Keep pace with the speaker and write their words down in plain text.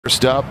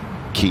First up,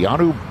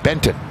 Keanu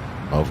Benton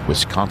of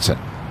Wisconsin.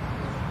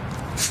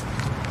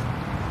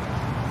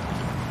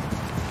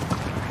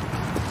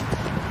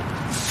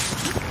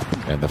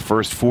 And the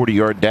first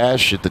 40-yard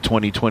dash at the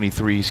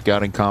 2023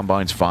 Scouting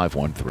Combine's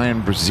 5.13.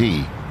 Ryan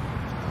Brzee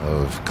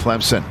of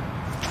Clemson.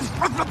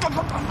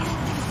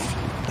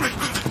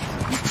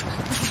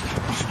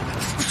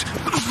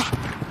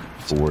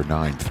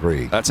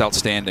 .493. That's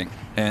outstanding.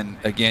 And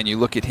again, you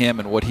look at him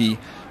and what he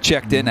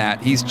checked in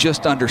at. He's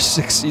just under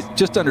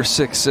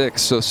 6'6",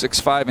 so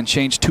 6'5" and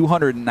change,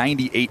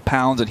 298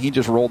 pounds, and he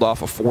just rolled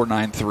off a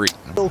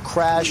 4.93.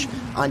 Crash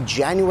on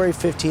January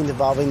 15th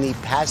involving the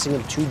passing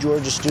of 2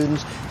 Georgia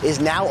students is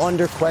now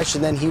under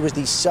question. Then he was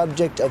the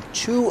subject of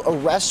 2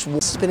 arrests.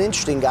 It's been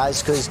interesting,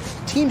 guys, because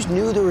teams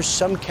knew there were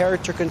some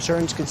character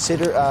concerns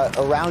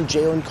around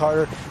Jalen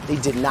Carter. They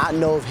did not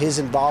know of his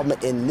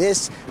involvement in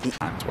this.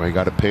 That's why you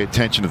got to pay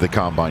attention to the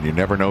combine. You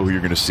never know who you're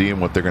going to see and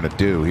what they're going to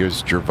do.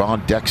 Here's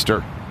Jervon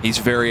Dexter. He's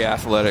very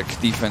athletic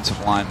defensive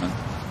lineman.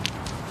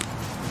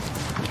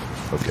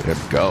 Look at him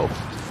go.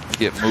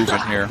 Get moving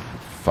here.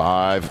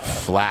 5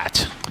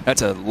 flat.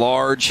 That's a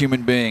large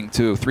human being,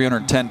 too,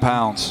 310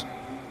 pounds.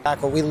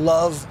 We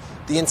love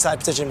the inside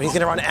position, but he's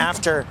going to run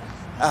after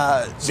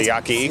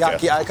Siaki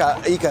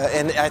Ika.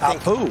 And I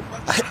think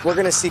we're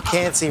going to see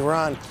Cansey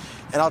run.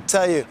 And I'll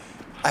tell you,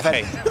 I've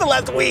had for the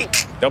last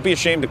week. Don't be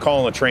ashamed to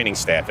call on the training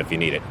staff if you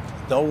need it.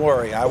 Don't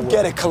worry, I will.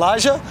 Get it,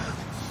 Kalaja?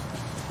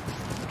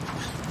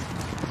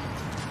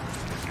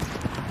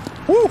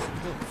 Woo!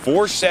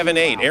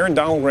 4.78. Aaron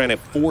Donald ran at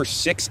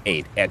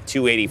 4.68 at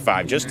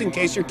 285. Just in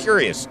case you're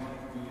curious,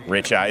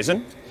 Rich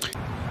Eisen.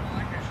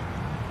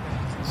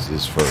 This is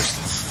his first.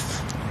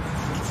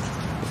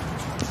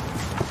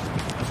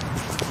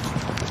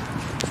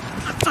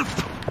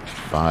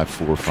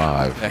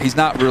 .545. Yeah, he's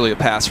not really a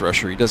pass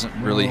rusher. He doesn't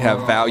really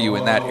have value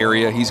in that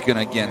area. He's going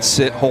to, again,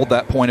 sit, hold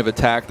that point of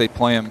attack. They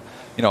play him,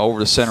 you know, over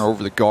the center,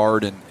 over the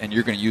guard, and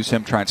you're going to use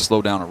him trying to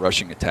slow down a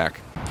rushing attack.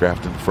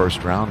 Drafted in the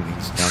first round, and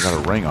he's now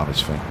got a ring on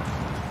his finger.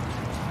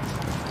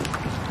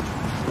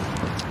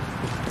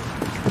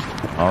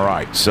 All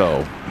right,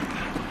 so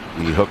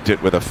he hooked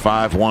it with a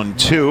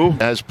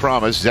 5.12. As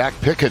promised, Zach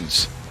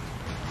Pickens,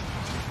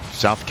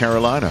 South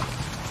Carolina.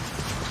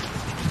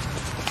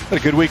 Had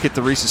a good week at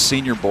the Reese's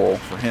Senior Bowl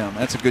for him.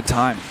 That's a good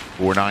time.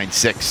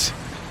 4.96.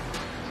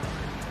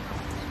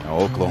 Now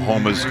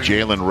Oklahoma's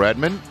Jalen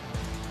Redmond.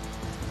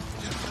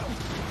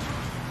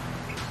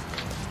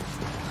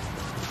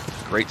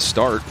 Great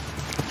start.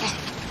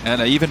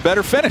 And an even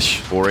better finish.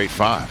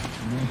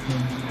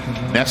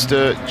 4.85.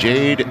 Nesta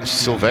Jade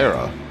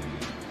Silvera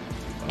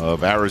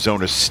of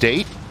Arizona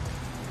State.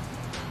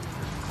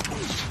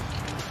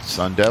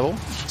 Sun Devil.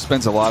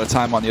 Spends a lot of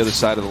time on the other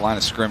side of the line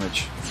of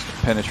scrimmage.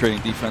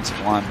 Penetrating defensive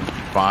lineman.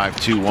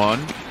 5.21.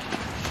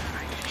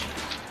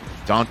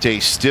 Dante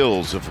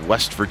Stills of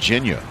West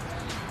Virginia.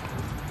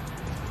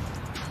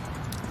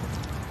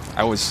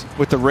 I was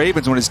with the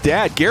Ravens when his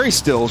dad, Gary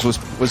Stills,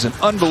 was an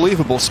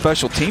unbelievable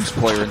special teams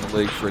player in the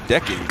league for a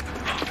decade.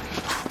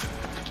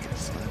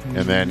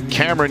 And then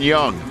Cameron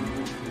Young,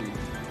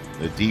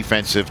 the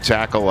defensive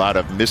tackle out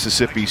of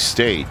Mississippi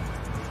State,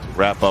 to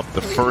wrap up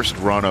the first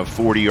run of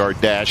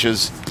 40-yard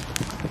dashes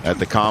at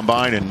the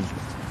Combine and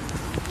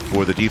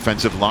for the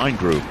defensive line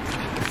group.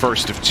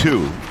 First of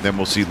 2. Then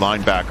we'll see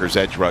linebackers,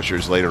 edge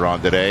rushers later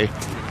on today.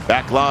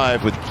 Back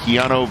live with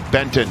Keanu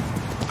Benton.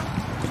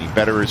 Can he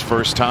better his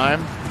first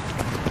time?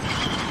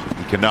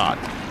 He cannot.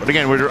 But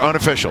again, we're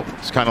unofficial.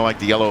 It's kind of like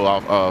the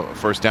yellow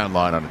first down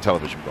line on a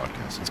television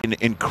broadcast. It's an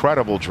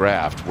incredible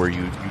draft where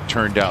you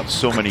turned out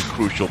so many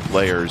crucial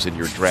players in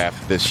your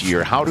draft this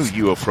year. How do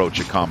you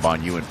approach a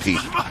combine? You and Pete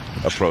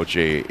approach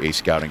a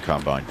scouting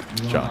combine,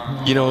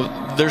 John? You know,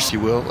 you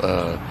will.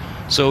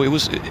 So it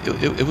was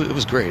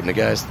great, and the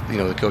guys, you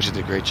know, the coaches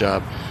did a great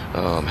job,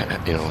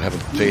 you know, having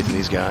faith in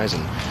these guys,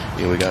 and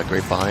you know, we got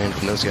great buy-in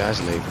from those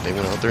guys, and they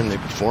went out there and they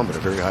performed at a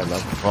very high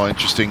level. Well,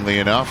 interestingly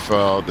enough,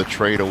 the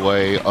trade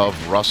away of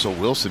Russell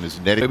Wilson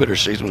is netting.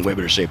 He's in way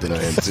better shape than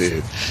I am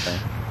too.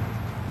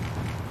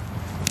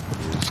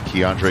 Here's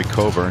Keandre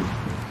Coburn.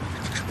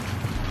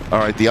 All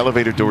right, the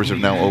elevator doors have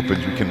now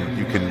opened.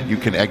 You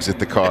can exit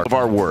the car. Of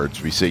our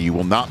words, we say you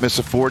will not miss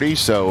a 40.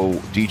 So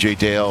DJ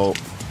Dale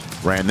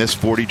ran this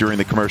 40 during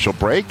the commercial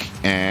break,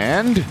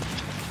 and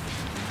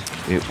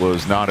it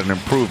was not an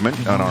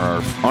improvement on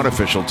our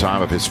unofficial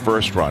time of his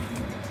first run.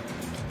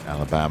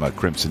 Alabama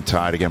Crimson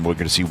Tide. Again, we're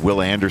going to see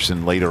Will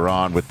Anderson later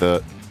on with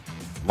the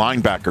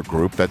linebacker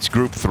group. That's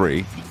group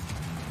 3. I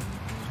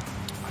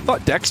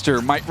thought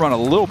Dexter might run a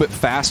little bit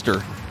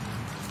faster.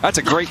 That's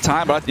a great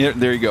time, but yeah,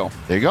 there you go.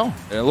 There you go.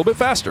 A little bit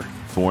faster.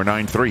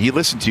 4.93. He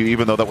listened to you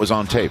even though that was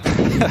on tape.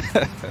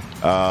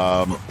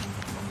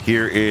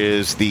 Here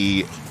is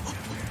the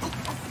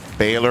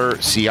Baylor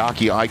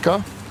Siaki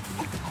Ika.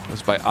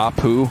 That's by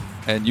Apu,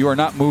 and you are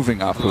not moving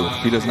Apu.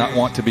 He does not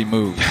want to be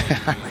moved.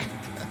 I think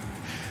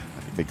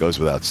it goes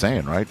without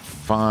saying, right?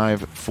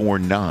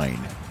 5.49.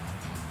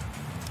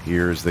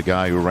 Here's the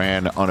guy who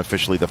ran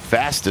unofficially the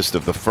fastest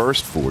of the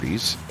first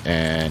 40s,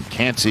 and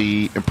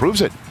Cansey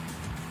improves it.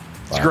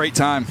 It's a great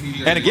time.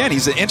 And again,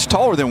 he's an inch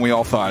taller than we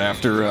all thought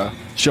after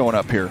showing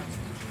up here.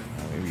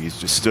 Maybe he's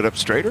just stood up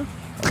straighter.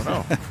 I don't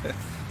know.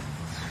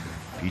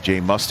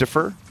 PJ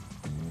Mustafer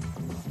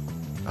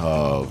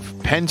of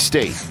Penn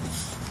State.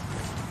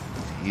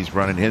 He's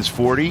running his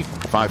 40.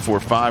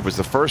 5.45 was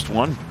the first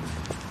one.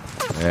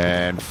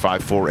 And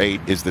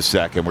 5.48 is the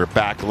second. We're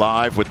back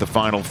live with the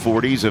final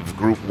 40s of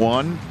Group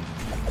 1.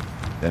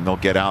 Then they'll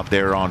get out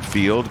there on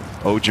field.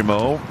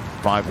 Ojimo,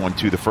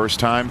 5.12 the first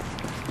time.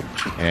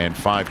 And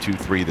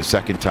 5.23 the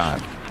second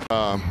time.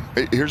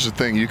 Here's the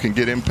thing, you can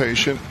get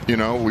impatient. You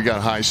know, we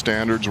got high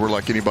standards. We're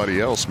like anybody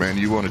else, man.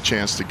 You want a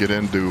chance to get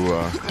into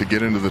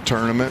the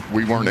tournament.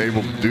 We weren't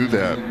able to do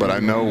that, but I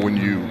know when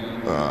you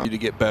to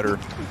get better.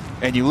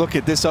 And you look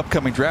at this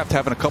upcoming draft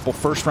having a couple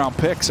first-round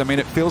picks. I mean,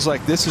 it feels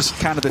like this is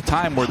kind of the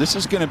time where this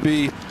is going to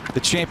be the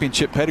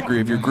championship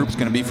pedigree of your group is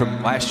going to be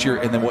from last year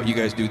and then what you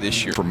guys do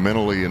this year. For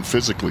mentally and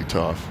physically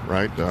tough,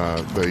 right?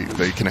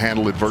 They can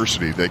handle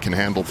adversity. They can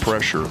handle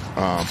pressure.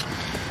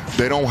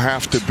 They don't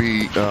have to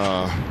be.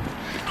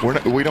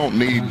 We don't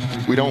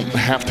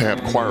have to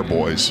have choir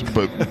boys,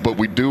 but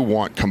we do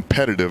want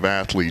competitive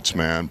athletes,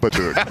 man. But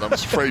I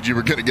was afraid you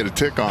were going to get a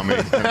tick on me.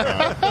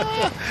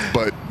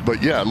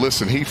 But yeah,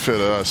 listen, he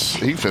fit us.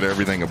 He fit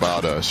everything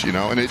about us, you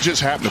know. And it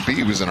just happened to be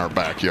he was in our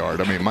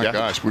backyard. I mean, my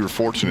gosh, we were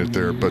fortunate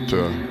there. But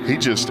he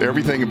just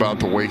everything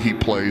about the way he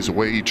plays, the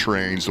way he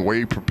trains, the way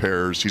he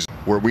prepares. He's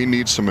where we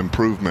need some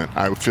improvement.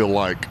 I feel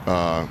like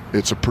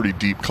it's a pretty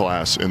deep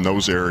class in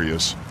those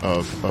areas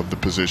of the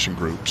position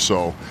group.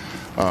 So.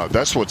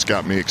 That's what's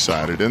got me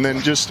excited. And then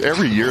just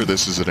every year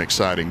this is an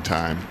exciting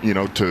time, you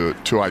know,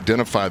 to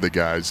identify the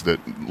guys that,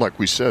 like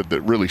we said, that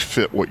really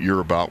fit what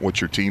you're about,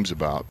 what your team's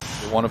about.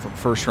 One of them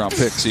first-round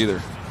picks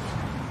either.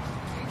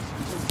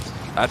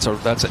 That's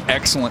an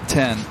excellent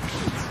 10.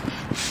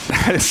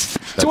 That is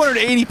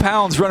 280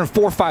 pounds running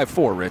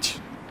 4.54, Rich.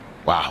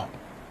 Wow.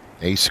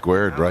 A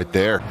squared right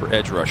there. For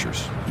edge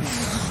rushers.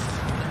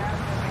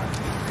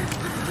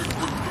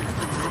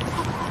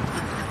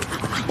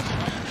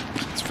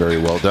 Very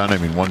well done. I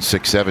mean,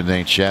 1.67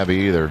 ain't shabby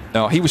either.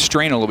 No, he was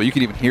straining a little bit. You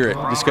can even hear it.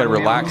 You just got to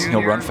relax and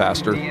he'll run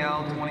faster.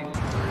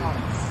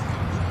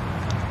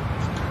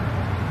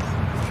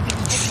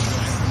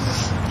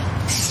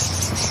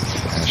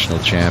 National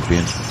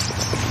champion.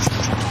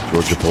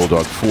 Georgia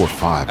Bulldog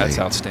 4.5. That's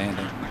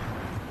outstanding.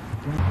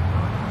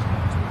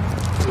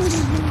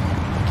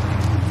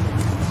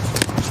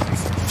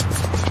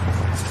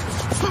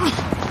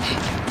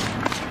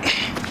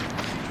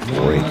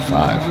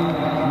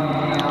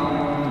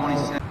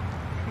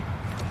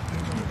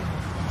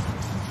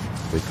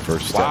 Big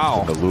first step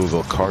from the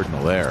Louisville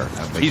Cardinal there.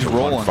 He's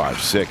rolling.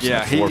 5.6.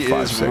 Yeah, he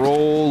is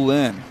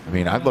rolling. I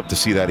mean, I'd love to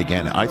see that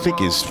again. I think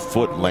his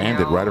foot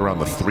landed right around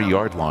the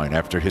 3-yard line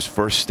after his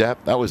first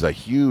step. That was a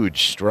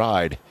huge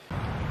stride.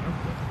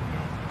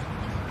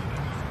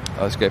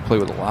 Oh, this guy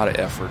played with a lot of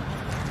effort.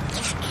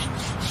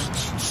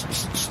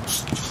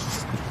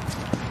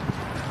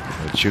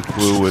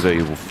 Chukwu with a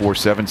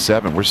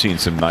 4.77. We're seeing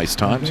some nice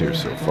times here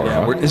so far.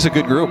 Yeah, it's a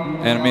good group.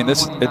 And I mean,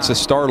 it's a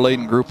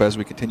star-laden group as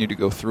we continue to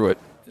go through it.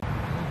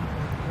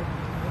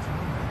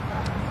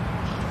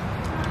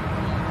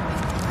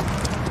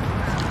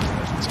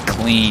 It's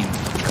clean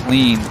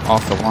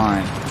off the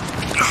line.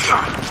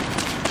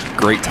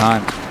 Great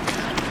time.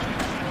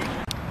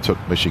 Took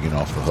Michigan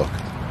off the hook.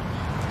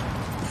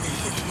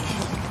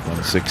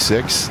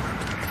 1.66.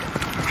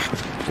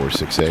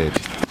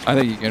 4.68. I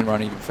think you can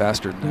run even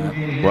faster than that.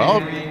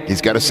 Well,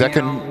 he's got a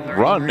second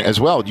run as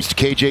well. Just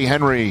KJ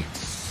Henry.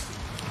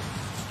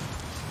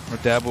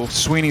 Dabo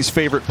Sweeney's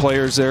favorite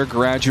players there.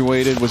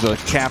 Graduated, was a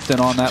captain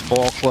on that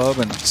ball club,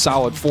 and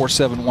solid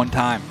 4.7 one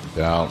time.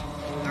 Yeah.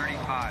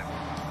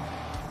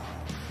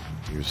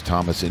 Here's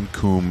Thomas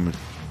Incoom,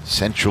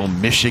 Central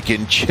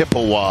Michigan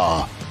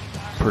Chippewa.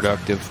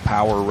 Productive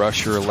power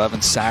rusher,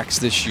 11 sacks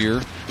this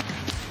year.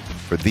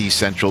 For the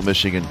Central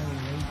Michigan.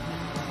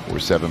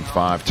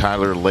 4.75.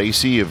 Tyler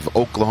Lacey of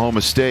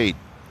Oklahoma State.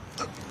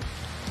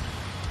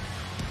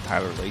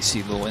 Tyler Lacey,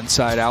 a little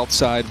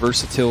inside-outside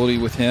versatility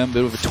with him.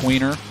 Bit of a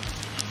tweener.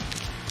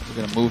 We're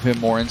going to move him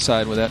more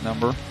inside with that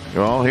number.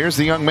 Well, here's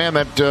the young man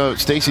that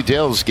Stacey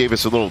Dales gave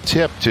us a little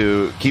tip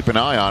to keep an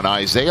eye on.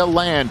 Isaiah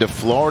Land of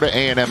Florida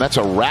A&M. That's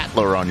a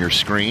rattler on your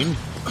screen.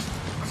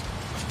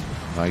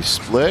 Nice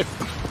split.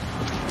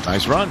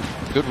 Nice run.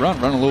 Good run.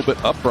 Run a little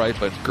bit upright,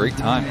 but great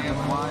time.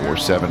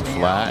 4.7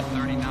 flat.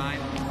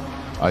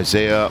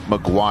 Isaiah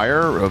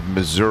McGuire of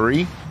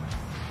Missouri.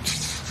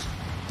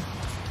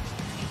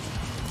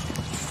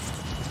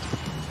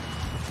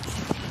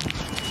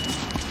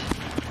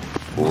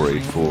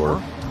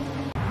 .484.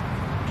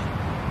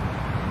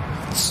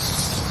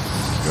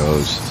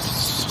 Goes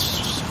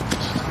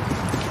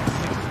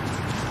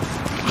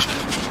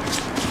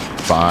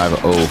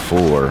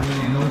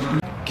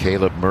 5.04.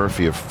 Caleb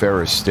Murphy of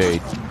Ferris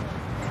State.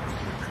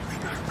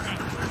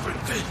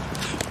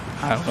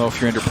 I don't know if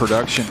you're into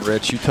production,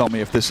 Rich. You tell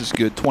me if this is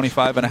good.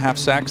 25.5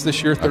 sacks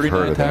this year,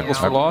 39 tackles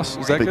for loss.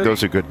 Is that good? I think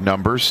those are good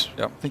numbers.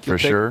 Yeah, I think for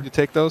sure. You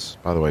take those?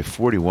 By the way,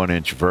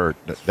 41-inch vert.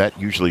 That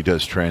usually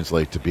does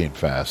translate to being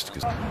fast.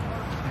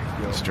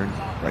 Eastern,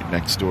 right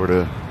next door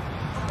to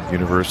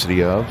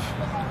University of.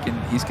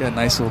 He's got a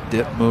nice little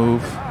dip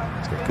move.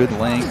 He's got good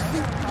length.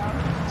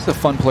 He's a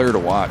fun player to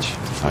watch.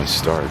 Nice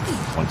start.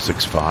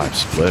 165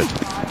 split.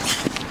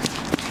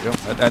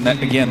 And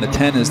that, again, the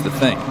 10 is the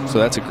thing. So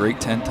that's a great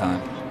 10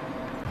 time.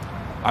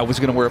 I was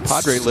going to wear a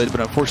Padre lid, but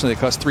unfortunately it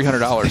cost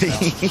 $300 now.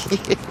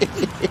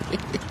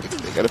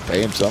 They got to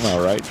pay him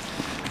somehow, right?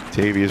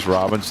 Tavius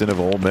Robinson of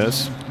Ole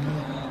Miss.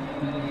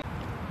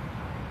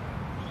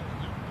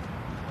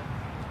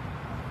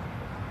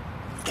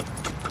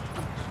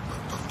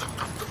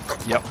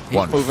 Yep.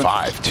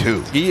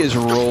 1-5-2. He is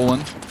rolling.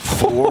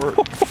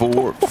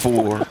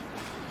 4-4-4.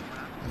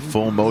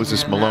 Full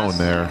Moses Malone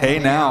there. Hey,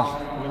 now.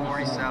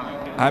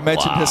 I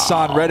mentioned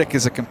Hassan Reddick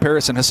as a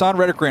comparison. Hassan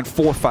Reddick ran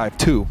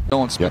 4.52.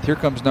 Nolan Smith. Yep. Here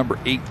comes number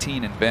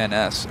 18 in Van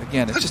Ness.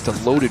 Again, it's just a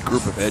loaded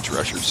group of edge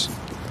rushers.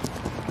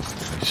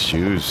 Nice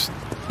shoes.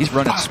 He's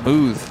running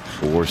smooth.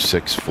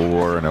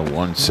 4.64 and a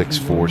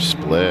 1.64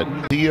 split.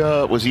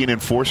 Was he an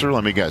enforcer?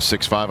 Let me guess.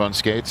 6'5" on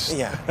skates?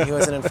 Yeah, he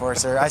was an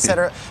enforcer. I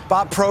said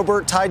Bob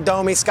Probert, Ty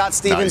Domi, Scott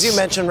Stevens. Nice. You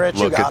mentioned Rich.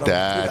 Look you got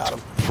at that.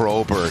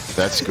 Probert.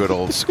 That's good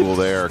old school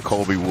there.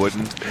 Colby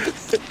Wooden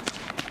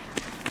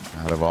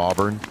out of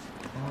Auburn.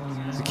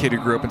 As a kid who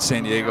grew up in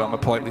San Diego, I'm going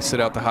to politely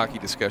sit out the hockey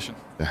discussion.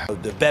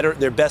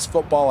 Their best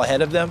football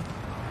ahead of them.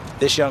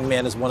 This young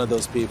man is one of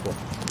those people.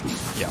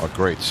 Yeah, a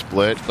great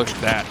split. Look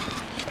at that.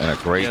 And a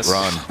great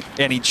run.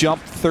 And he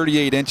jumped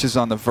 38 inches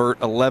on the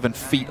vert, 11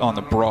 feet on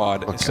the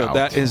broad.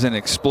 That is an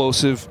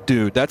explosive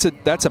dude. That's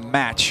a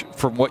match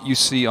from what you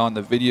see on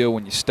the video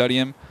when you study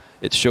him.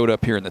 It showed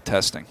up here in the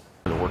testing.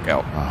 The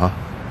workout.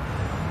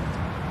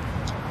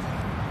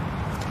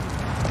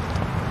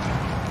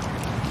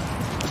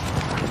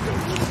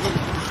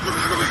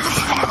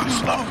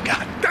 Oh,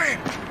 God damn.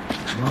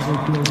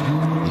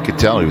 You could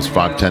tell he was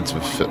 0.5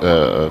 of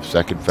a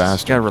second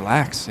faster. Got to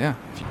relax, yeah.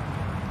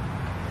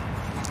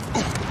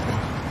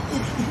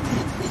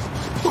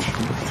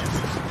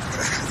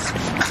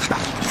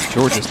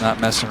 Georgia's not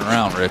messing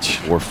around, Rich.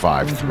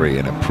 4.53,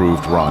 an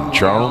improved run.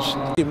 Charles?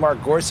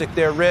 Mark Gorsick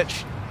there,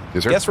 Rich.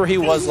 Yes, sir? Guess where he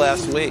was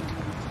last week?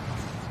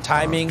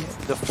 Timing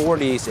the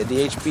 40s at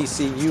the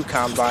HBCU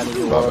Combine in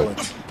New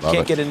Orleans.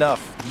 Can't get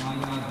enough.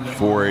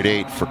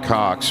 4.88 for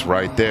Cox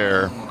right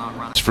there.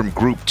 It's from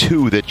Group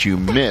 2 that you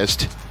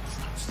missed.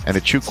 And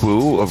a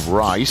Chukwu of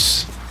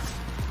Rice.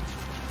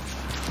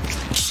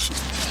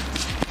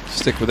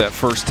 Stick with that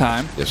first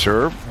time. Yes,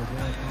 sir.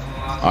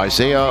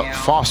 Isaiah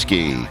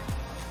Foskey,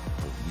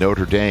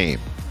 Notre Dame.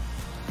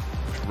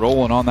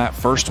 Rolling on that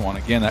first one.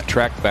 Again, that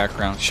track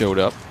background showed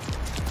up.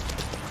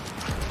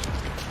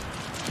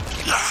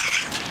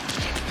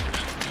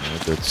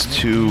 That's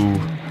 2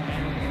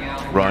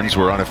 runs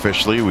where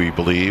unofficially we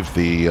believe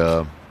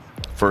the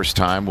first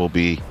time will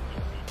be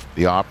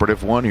the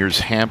operative one. Here's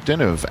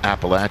Hampton of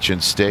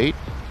Appalachian State.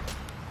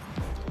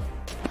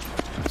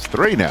 That's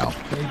 3 now.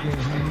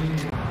 And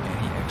he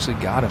actually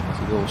got him with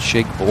a little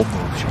shake bull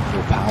move, showing a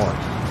little power.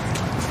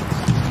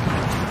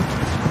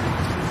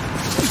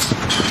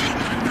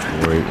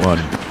 4.81.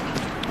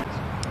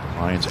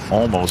 Lions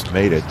almost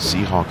made it.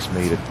 Seahawks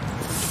made it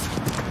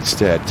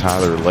instead.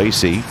 Tyler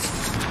Lacey.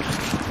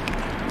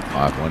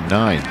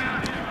 5.19.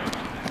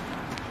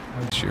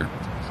 Sure.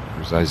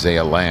 There's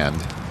Isaiah Land.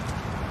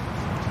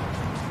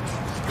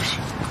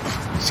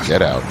 Let's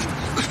get out.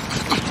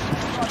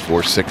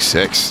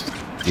 4.66.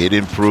 Did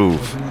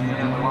improve.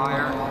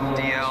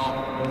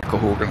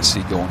 Who we're going to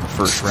see go in the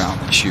first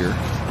round this year,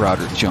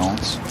 Broderick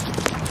Jones.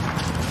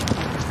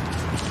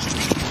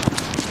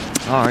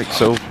 All right,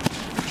 so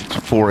it's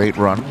a 4.8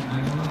 run.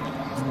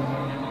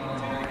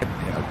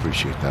 Yeah, I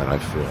appreciate that. I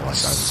feel like I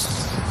was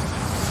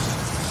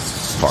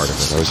part of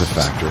it. I was a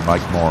factor.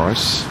 Mike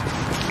Morris.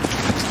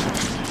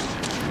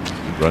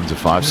 He runs a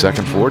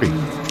 5-second 40.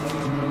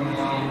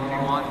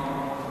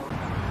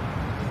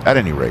 At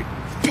any rate.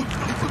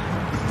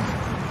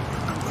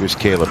 Here's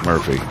Caleb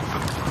Murphy.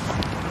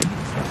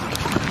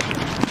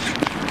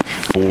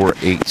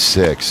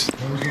 4.86.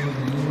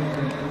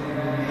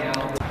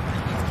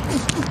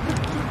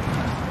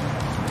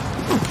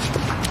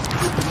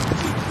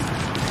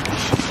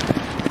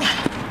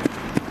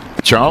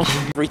 Charles?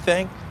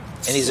 Everything.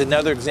 And he's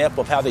another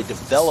example of how they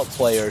develop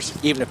players,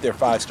 even if they're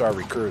 5-star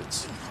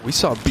recruits. We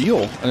saw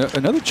Beal,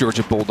 another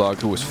Georgia Bulldog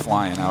who was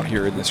flying out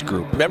here in this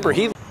group. Remember,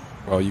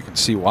 well, you can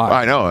see why.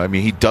 I know. I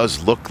mean, he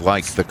does look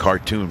like the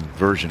cartoon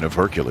version of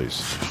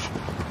Hercules.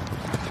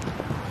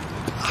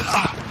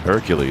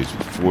 Hercules,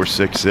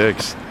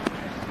 4.66.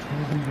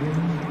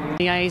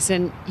 The ice,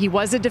 and he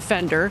was a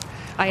defender.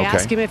 I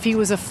asked him if he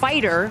was a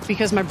fighter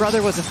because my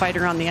brother was a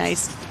fighter on the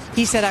ice.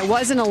 He said I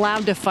wasn't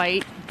allowed to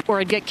fight or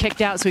I'd get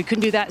kicked out, so he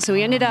couldn't do that. So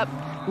he ended up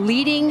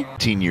leading.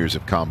 18 years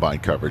of combine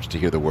coverage to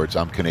hear the words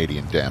 "I'm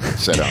Canadian, damn it,"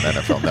 said on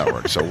NFL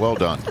Network. So well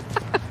done.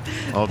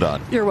 Well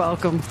done. You're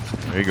welcome.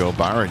 There you go,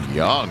 Byron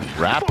Young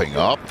wrapping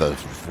up the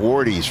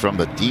 40s from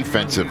the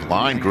defensive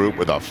line group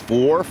with a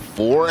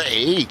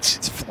 4.48.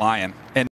 It's flying. And